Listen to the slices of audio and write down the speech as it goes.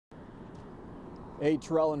Hey,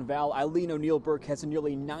 Terrell and Val, Eileen O'Neill Burke has a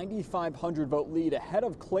nearly 9,500 vote lead ahead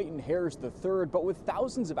of Clayton Harris III, but with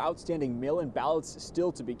thousands of outstanding mail-in ballots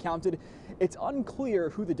still to be counted, it's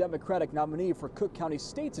unclear who the Democratic nominee for Cook County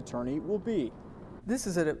State's Attorney will be. This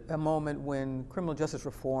is at a moment when criminal justice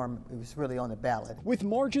reform is really on the ballot. With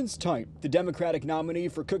margins tight, the Democratic nominee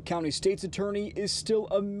for Cook County State's Attorney is still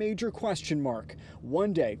a major question mark.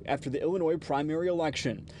 One day after the Illinois primary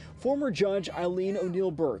election, former Judge Eileen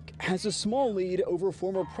O'Neill Burke has a small lead over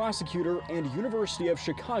former prosecutor and University of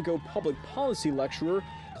Chicago public policy lecturer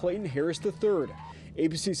Clayton Harris III.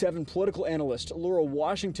 ABC 7 political analyst Laura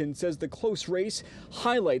Washington says the close race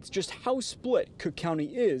highlights just how split Cook County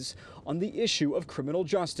is on the issue of criminal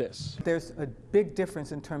justice. There's a big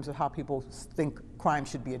difference in terms of how people think crime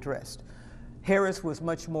should be addressed. Harris was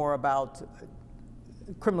much more about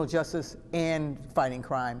criminal justice and fighting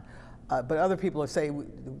crime. But other people are saying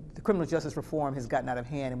the criminal justice reform has gotten out of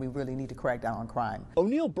hand and we really need to crack down on crime.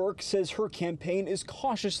 O'Neill Burke says her campaign is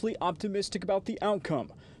cautiously optimistic about the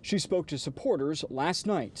outcome. She spoke to supporters last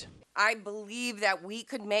night. I believe that we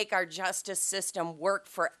could make our justice system work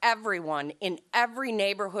for everyone in every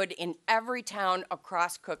neighborhood, in every town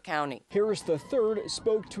across Cook County. Harris III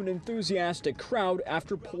spoke to an enthusiastic crowd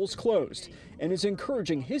after polls closed and is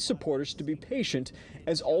encouraging his supporters to be patient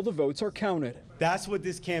as all the votes are counted. That's what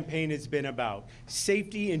this campaign has been about.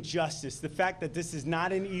 Safety and justice. The fact that this is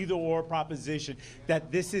not an either-or proposition,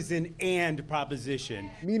 that this is an and proposition.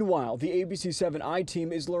 Meanwhile, the ABC 7 I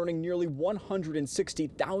team is learning nearly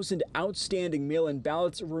 160,000 outstanding mail-in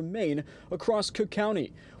ballots remain across Cook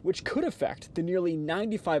County, which could affect the nearly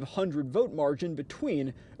 9,500 vote margin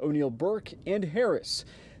between O'Neill Burke and Harris.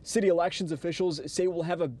 City elections officials say we'll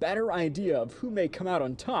have a better idea of who may come out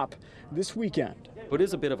on top this weekend. It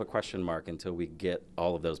is a bit of a question mark until we get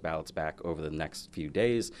all of those ballots back over the next few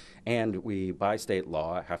days, and we, by state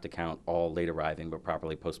law, have to count all late arriving but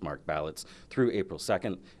properly postmarked ballots through April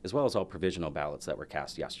 2nd, as well as all provisional ballots that were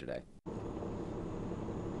cast yesterday.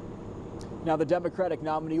 Now, the Democratic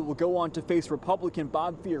nominee will go on to face Republican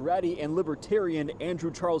Bob Fioretti and Libertarian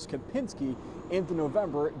Andrew Charles Kopinski in the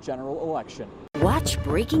November general election. Watch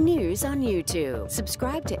breaking news on YouTube.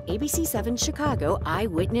 Subscribe to ABC 7 Chicago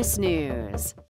Eyewitness News.